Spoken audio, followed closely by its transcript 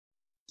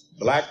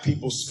Black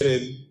people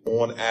spend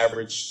on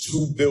average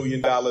 $2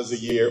 billion a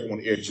year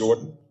on Air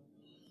Jordan,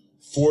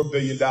 $4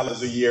 billion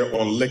a year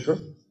on liquor,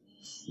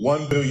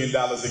 $1 billion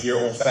a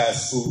year on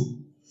fast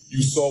food.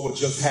 You saw what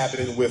just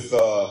happened with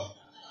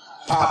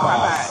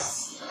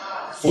Popeyes.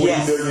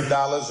 $40 million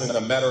in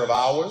a matter of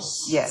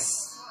hours.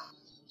 Yes.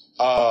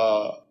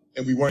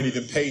 And we weren't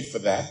even paid for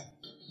that.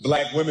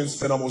 Black women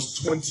spend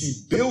almost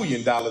 $20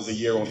 billion a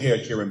year on hair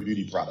care and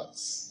beauty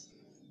products.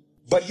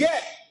 But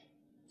yet,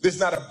 there's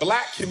not a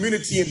black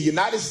community in the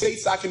United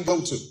States I can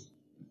go to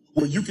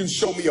where you can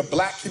show me a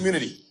black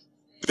community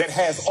that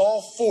has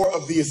all four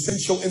of the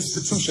essential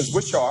institutions,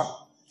 which are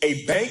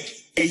a bank,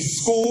 a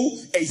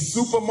school, a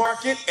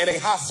supermarket, and a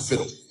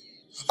hospital.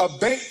 A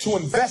bank to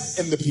invest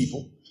in the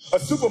people, a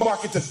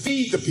supermarket to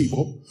feed the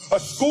people, a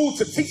school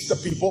to teach the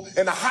people,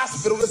 and a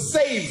hospital to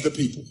save the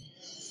people.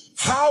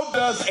 How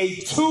does a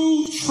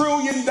 $2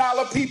 trillion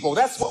people,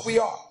 that's what we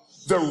are,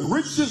 the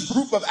richest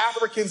group of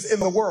Africans in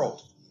the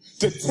world,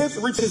 the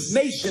 10th richest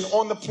nation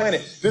on the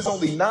planet, there's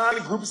only 9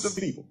 groups of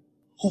people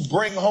who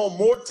bring home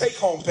more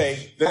take-home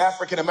pay than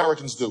African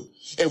Americans do.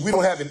 And we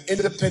don't have an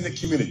independent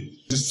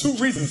community. There's 2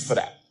 reasons for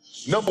that.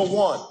 Number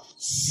 1,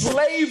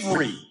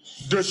 slavery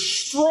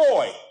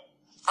destroyed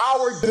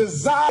our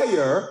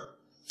desire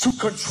to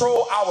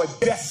control our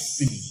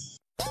destiny.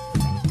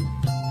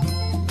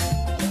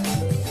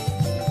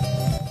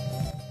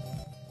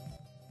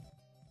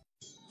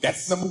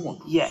 That's number 1.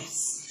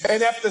 Yes.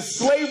 And after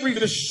slavery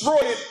destroyed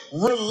it,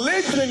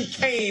 religion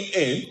came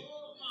in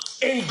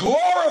and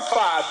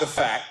glorified the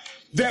fact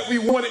that we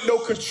wanted no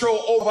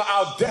control over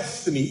our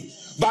destiny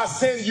by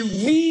saying you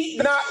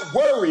need not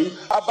worry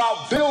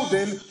about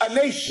building a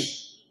nation.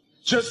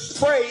 Just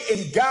pray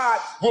and God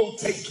will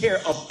take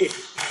care of it.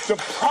 The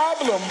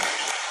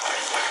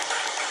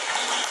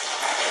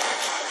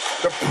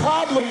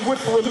problem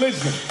with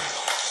religion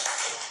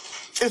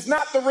is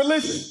not the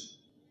religion.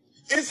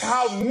 It's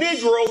how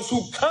Negroes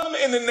who come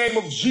in the name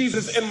of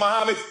Jesus and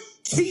Muhammad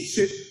teach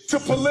it to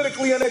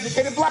politically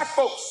uneducated black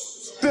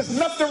folks. There's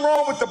nothing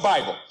wrong with the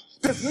Bible.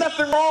 There's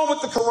nothing wrong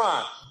with the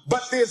Quran.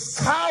 But there's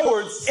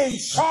cowards in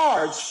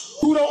charge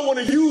who don't want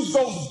to use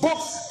those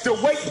books to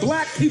wake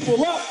black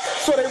people up,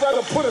 so they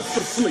rather put us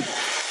to sleep.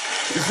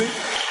 You see?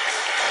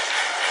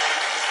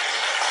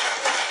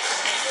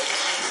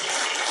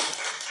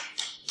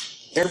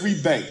 Every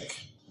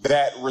bank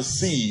that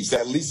receives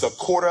at least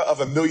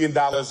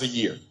 $250,000 a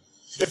year,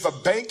 if a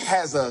bank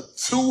has a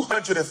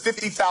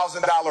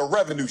 $250,000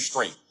 revenue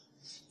stream,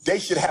 they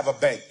should have a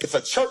bank. If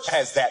a church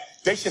has that,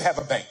 they should have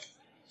a bank.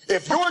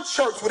 If your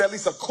church with at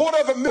least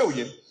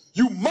 $250,000,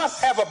 you must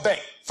have a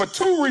bank for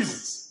 2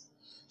 reasons.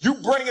 You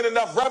bring in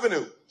enough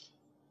revenue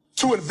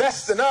to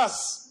invest in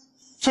us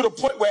to the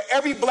point where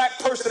every black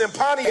person in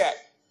Pontiac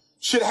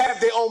should have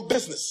their own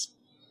business.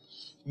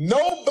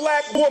 No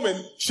black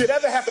woman should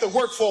ever have to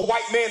work for a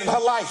white man in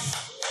her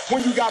life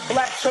when you got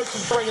black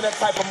churches bringing that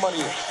type of money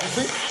in. You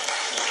see?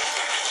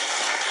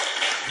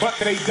 But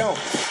they don't.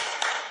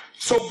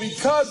 So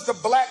because the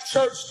black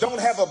church don't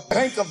have a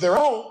bank of their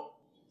own,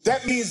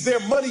 that means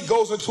their money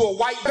goes into a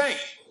white bank.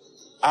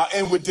 I'll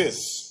end with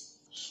this.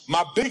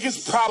 My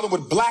biggest problem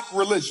with black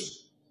religion,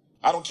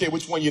 I don't care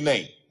which one you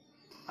name,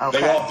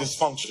 they all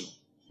dysfunctional.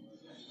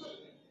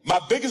 My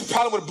biggest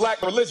problem with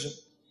black religion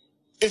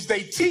is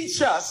they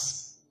teach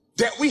us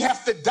that we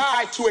have to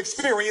die to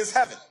experience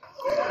heaven.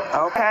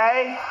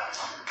 Okay.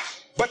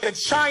 But the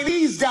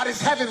Chinese got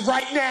his heaven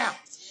right now.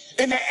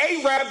 And the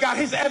Arab got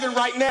his heaven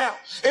right now.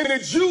 And the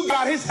Jew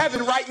got his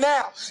heaven right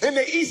now. And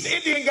the East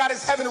Indian got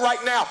his heaven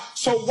right now.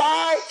 So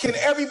why can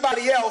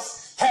everybody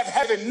else have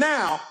heaven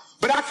now,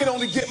 but I can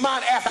only get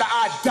mine after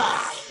I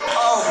die?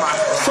 Oh my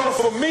God. So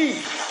for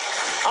me,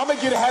 I'm going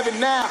to get a heaven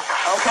now.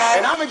 Okay.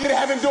 And I'm going to get a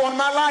heaven during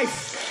my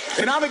life.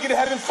 And I'm going to get a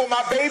heaven for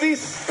my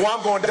babies, or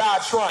I'm going to die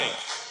trying.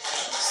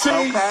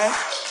 See,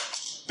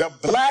 the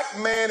black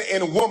man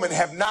and woman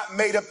have not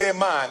made up their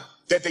mind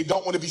that they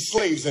don't want to be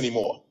slaves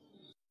anymore.